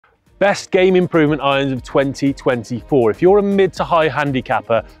best game improvement irons of 2024. If you're a mid to high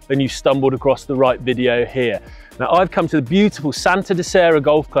handicapper, then you've stumbled across the right video here. Now, I've come to the beautiful Santa de Serra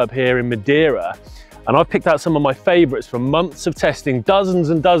Golf Club here in Madeira, and I've picked out some of my favorites from months of testing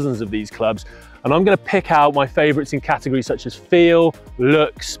dozens and dozens of these clubs. And I'm going to pick out my favorites in categories such as feel,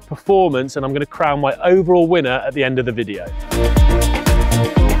 looks, performance, and I'm going to crown my overall winner at the end of the video.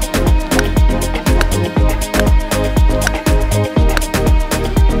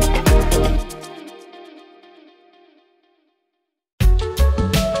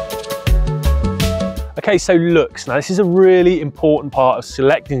 Okay, so looks. Now this is a really important part of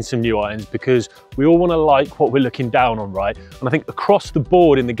selecting some new irons because we all want to like what we're looking down on, right? And I think across the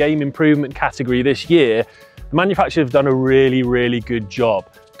board in the game improvement category this year, the manufacturers have done a really good job.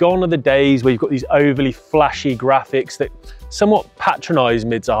 Gone are the days where you've got these overly flashy graphics that somewhat patronize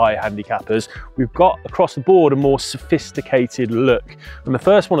mid to high handicappers. We've got across the board a more sophisticated look. And the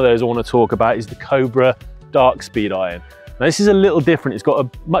first one of those I want to talk about is the Cobra Dark Speed iron. Now this is a little different. It's got a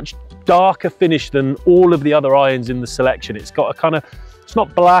much darker finish than all of the other irons in the selection. It's got a kind of, it's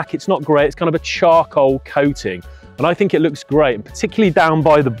not black, it's not grey, it's kind of a charcoal coating. And I think it looks great, and particularly down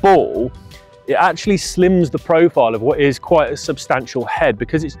by the ball, it actually slims the profile of what is quite a substantial head.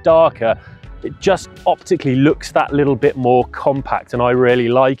 Because it's darker, it just optically looks that little bit more compact, and I really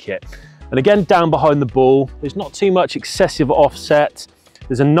like it. And again, down behind the ball, there's not too much excessive offset.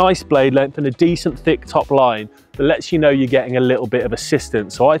 There's a nice blade length and a decent thick top line that lets you know you're getting a little bit of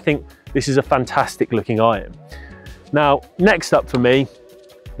assistance. So I think this is a fantastic looking iron. Now, next up for me,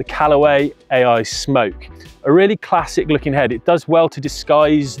 the Callaway AI Smoke. A really classic looking head. It does well to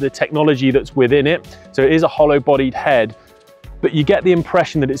disguise the technology that's within it. So it is a hollow bodied head, but you get the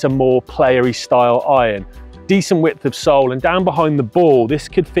impression that it's a more playery style iron. Decent width of sole, and down behind the ball, this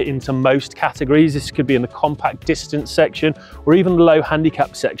could fit into most categories. This could be in the compact distance section or even the low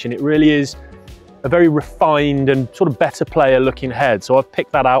handicap section. It really is a very refined and sort of better player looking head. So I've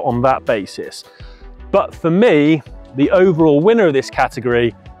picked that out on that basis. But for me, the overall winner of this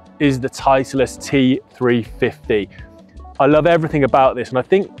category is the Titleist T350. I love everything about this, and I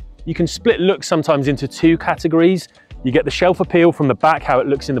think you can split looks sometimes into two categories. You get the shelf appeal from the back, how it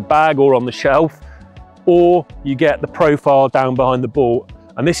looks in the bag or on the shelf, or you get the profile down behind the ball.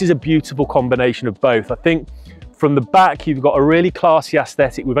 And this is a beautiful combination of both. I think from the back, you've got a really classy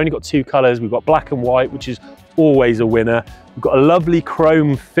aesthetic. We've only got two colors. We've got black and white, which is always a winner. We've got a lovely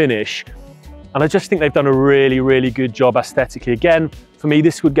chrome finish. And I just think they've done a really good job aesthetically. Again, for me,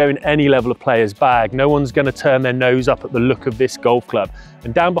 this would go in any level of player's bag. No one's gonna turn their nose up at the look of this golf club.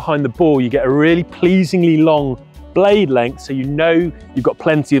 And down behind the ball, you get a really pleasingly long blade length, so you know you've got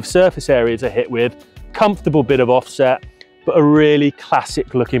plenty of surface area to hit with. Comfortable bit of offset, but a really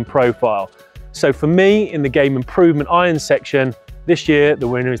classic looking profile. So for me, in the game improvement iron section, this year, the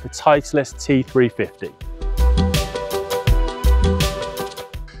winner is the Titleist T350.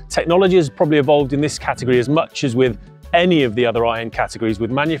 Technology has probably evolved in this category as much as with any of the other iron categories,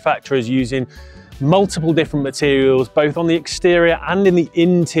 with manufacturers using multiple different materials, both on the exterior and in the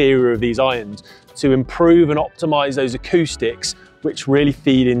interior of these irons, to improve and optimize those acoustics, which really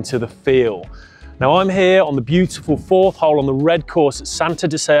feed into the feel. Now I'm here on the beautiful fourth hole on the red course at Santa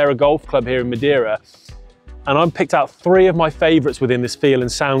de Serra Golf Club here in Madeira, and I've picked out three of my favorites within this feel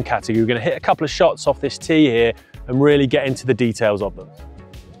and sound category. We're going to hit a couple of shots off this tee here and really get into the details of them.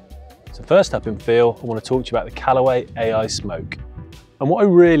 So first up in feel, I want to talk to you about the Callaway AI Smoke. And what I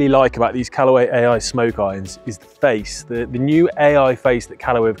really like about these Callaway AI Smoke irons is the face, the new AI face that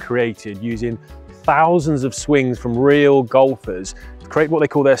Callaway have created using thousands of swings from real golfers to create what they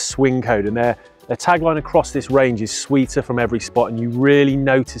call their swing code. And their tagline across this range is sweeter from every spot, and you really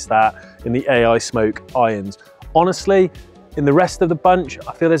notice that in the AI Smoke irons. Honestly, in the rest of the bunch,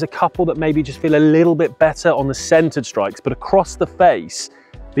 I feel there's a couple that maybe just feel a little bit better on the centered strikes, but across the face,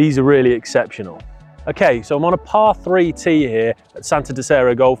 these are really exceptional. Okay, so I'm on a par 3 tee here at Santa de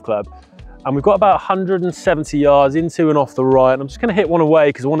Serra Golf Club, and we've got about 170 yards into and off the right, and I'm just gonna hit one away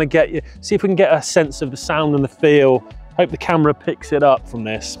because I wanna see if we can get a sense of the sound and the feel. Hope the camera picks it up from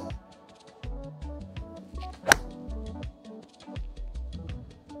this.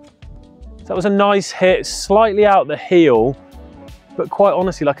 So that was a nice hit, slightly out the heel, but quite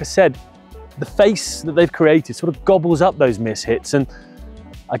honestly, like I said, the face that they've created sort of gobbles up those miss hits, and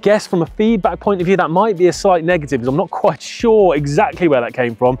I guess from a feedback point of view, that might be a slight negative because I'm not quite sure exactly where that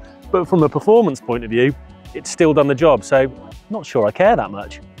came from, but from a performance point of view, it's still done the job, so not sure I care that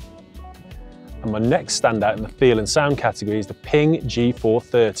much. And my next standout in the feel and sound category is the Ping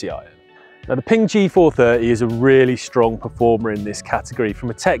G430 iron. Now the Ping G430 is a really strong performer in this category.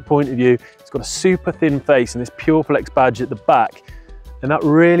 From a tech point of view, it's got a super thin face and this Pure Flex badge at the back. and that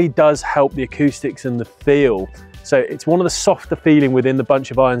really does help the acoustics and the feel. So it's one of the softer feeling within the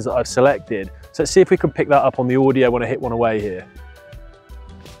bunch of irons that I've selected. So let's see if we can pick that up on the audio when I hit one away here.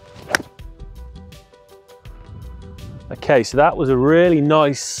 Okay, so that was a really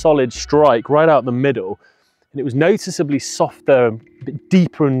nice solid strike right out the middle, and it was noticeably softer, a bit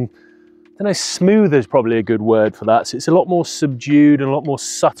deeper, and I don't know, smoother is probably a good word for that. So it's a lot more subdued and a lot more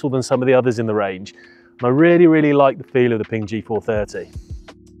subtle than some of the others in the range. And I really, really like the feel of the Ping G430.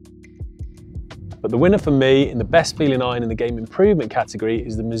 But the winner for me in the best feeling iron in the game improvement category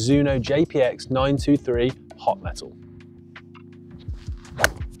is the Mizuno JPX 923 Hot Metal.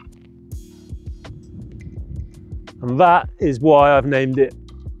 And that is why I've named it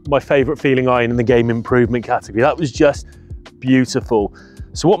my favourite feeling iron in the game improvement category. That was just beautiful.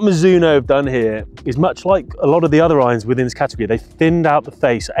 So what Mizuno have done here is much like a lot of the other irons within this category, they thinned out the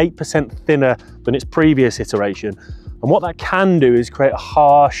face, 8% thinner than its previous iteration. And what that can do is create a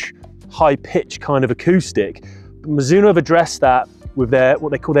harsh, high-pitched kind of acoustic. But Mizuno have addressed that with their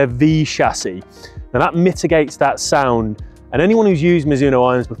what they call their V chassis. Now that mitigates that sound, and anyone who's used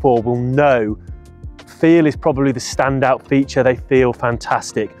Mizuno irons before will know feel is probably the standout feature. They feel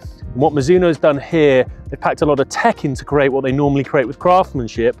fantastic. And what Mizuno has done here, they've packed a lot of tech in to create what they normally create with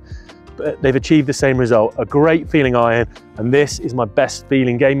craftsmanship, but they've achieved the same result, a great feeling iron, and this is my best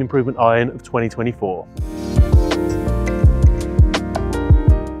feeling game improvement iron of 2024.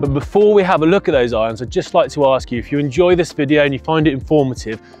 But before we have a look at those irons, I'd just like to ask you, if you enjoy this video and you find it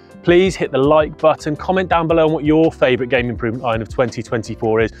informative, please hit the like button, comment down below on what your favourite game improvement iron of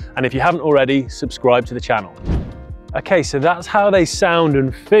 2024 is, and if you haven't already, subscribe to the channel. Okay, so that's how they sound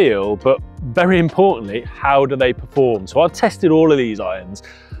and feel, but very importantly, how do they perform? So I've tested all of these irons,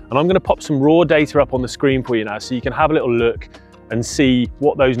 and I'm going to pop some raw data up on the screen for you now so you can have a little look and see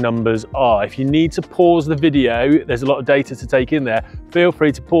what those numbers are. If you need to pause the video, there's a lot of data to take in there, feel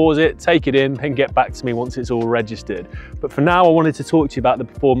free to pause it, take it in, then get back to me once it's all registered. But for now, I wanted to talk to you about the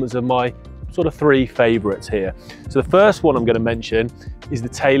performance of my sort of three favorites here. So the first one I'm going to mention is the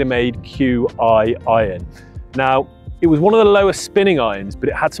TaylorMade QI iron. Now, it was one of the lowest spinning irons, but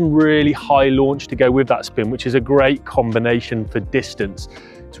it had some really high launch to go with that spin, which is a great combination for distance.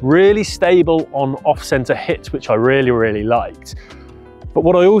 It's really stable on off-center hits, which I really, really liked. But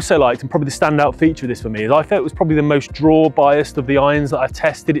what I also liked, and probably the standout feature of this for me, is I felt it was probably the most draw biased of the irons that I've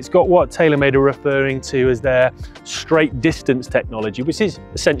tested. It's got what TaylorMade are referring to as their straight distance technology, which is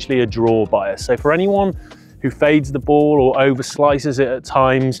essentially a draw bias. So for anyone who fades the ball or over slices it at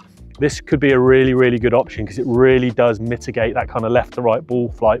times, this could be a really, really good option because it really does mitigate that kind of left to right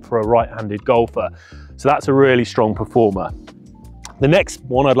ball flight for a right-handed golfer. So that's a really strong performer. The next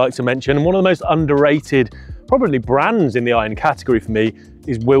one I'd like to mention, and one of the most underrated probably brands in the iron category for me,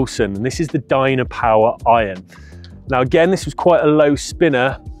 is Wilson, and this is the Dynapower iron. Now again, this was quite a low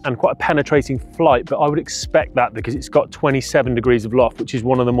spinner and quite a penetrating flight, but I would expect that because it's got 27 degrees of loft, which is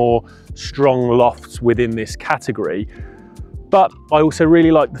one of the more strong lofts within this category. But I also really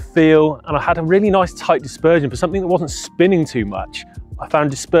liked the feel, and I had a really nice tight dispersion for something that wasn't spinning too much. I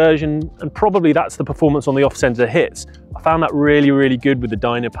found dispersion, and probably that's the performance on the off-center hits. I found that really, really good with the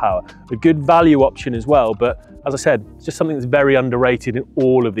Dynapower. A good value option as well, but as I said, it's just something that's very underrated in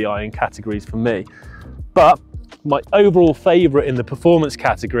all of the iron categories for me. But my overall favorite in the performance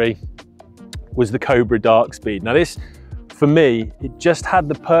category was the Cobra Dark Speed. Now this, for me, it just had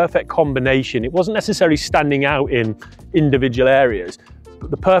the perfect combination. It wasn't necessarily standing out in individual areas, but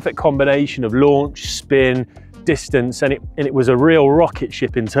the perfect combination of launch, spin, distance, and it was a real rocket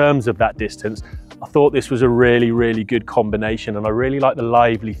ship in terms of that distance. I thought this was a really, really good combination, and I really like the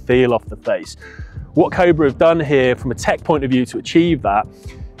lively feel off the face. What Cobra have done here from a tech point of view to achieve that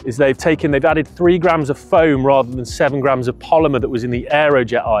is they've added 3 grams of foam rather than 7 grams of polymer that was in the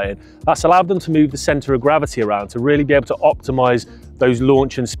Aerojet iron. That's allowed them to move the center of gravity around to really be able to optimize those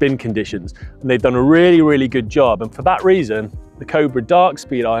launch and spin conditions. And they've done a really, really good job. And for that reason, the Cobra Dark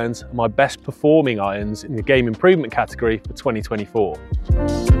Speed irons are my best performing irons in the game improvement category for 2024.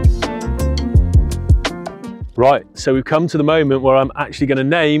 Right, so we've come to the moment where I'm actually going to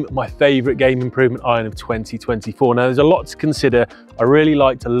name my favourite game improvement iron of 2024. Now there's a lot to consider. I really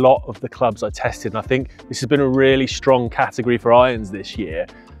liked a lot of the clubs I tested, and I think this has been a really strong category for irons this year,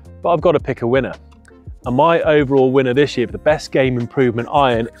 but I've got to pick a winner. And my overall winner this year for the best game improvement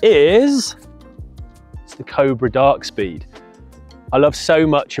iron it's the Cobra Dark Speed. I love so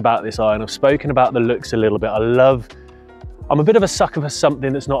much about this iron. I've spoken about the looks a little bit. I'm a bit of a sucker for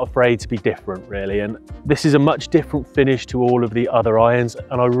something that's not afraid to be different, really, and this is a much different finish to all of the other irons,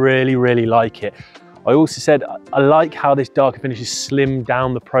 and I really, really like it. I also said I like how this darker finish is slimmed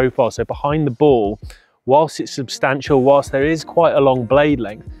down the profile, so behind the ball, whilst it's substantial, whilst there is quite a long blade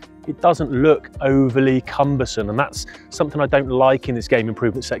length, it doesn't look overly cumbersome, and that's something I don't like in this game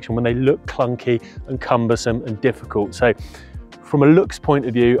improvement section, when they look clunky and cumbersome and difficult. So from a looks point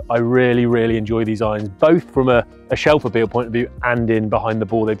of view, I really enjoy these irons, both from a shelf appeal point of view and in behind the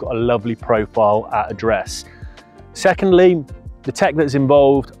ball. They've got a lovely profile at address. Secondly, the tech that's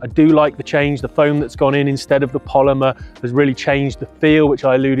involved, I do like the change. The foam that's gone in instead of the polymer has really changed the feel, which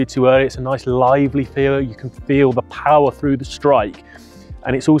I alluded to earlier. It's a nice lively feel. You can feel the power through the strike.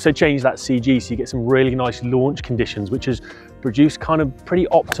 And it's also changed that CG, so you get some really nice launch conditions, which has produced kind of pretty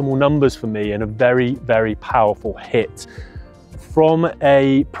optimal numbers for me and a very powerful hit. From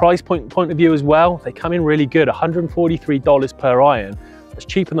a price point of view as well, they come in really good, $143 per iron. That's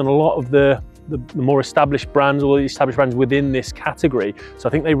cheaper than a lot of the more established brands, or the established brands within this category. So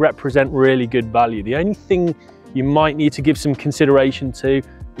I think they represent really good value. The only thing you might need to give some consideration to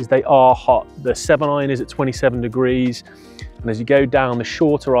is they are hot. The 7 iron is at 27 degrees. And as you go down the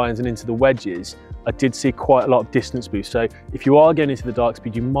shorter irons and into the wedges, I did see quite a lot of distance boost. So if you are going into the dark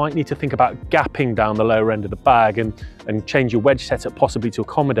speed, you might need to think about gapping down the lower end of the bag and change your wedge setup possibly to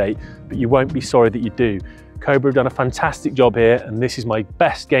accommodate, but you won't be sorry that you do. Cobra have done a fantastic job here, and this is my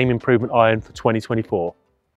best game improvement iron for 2024.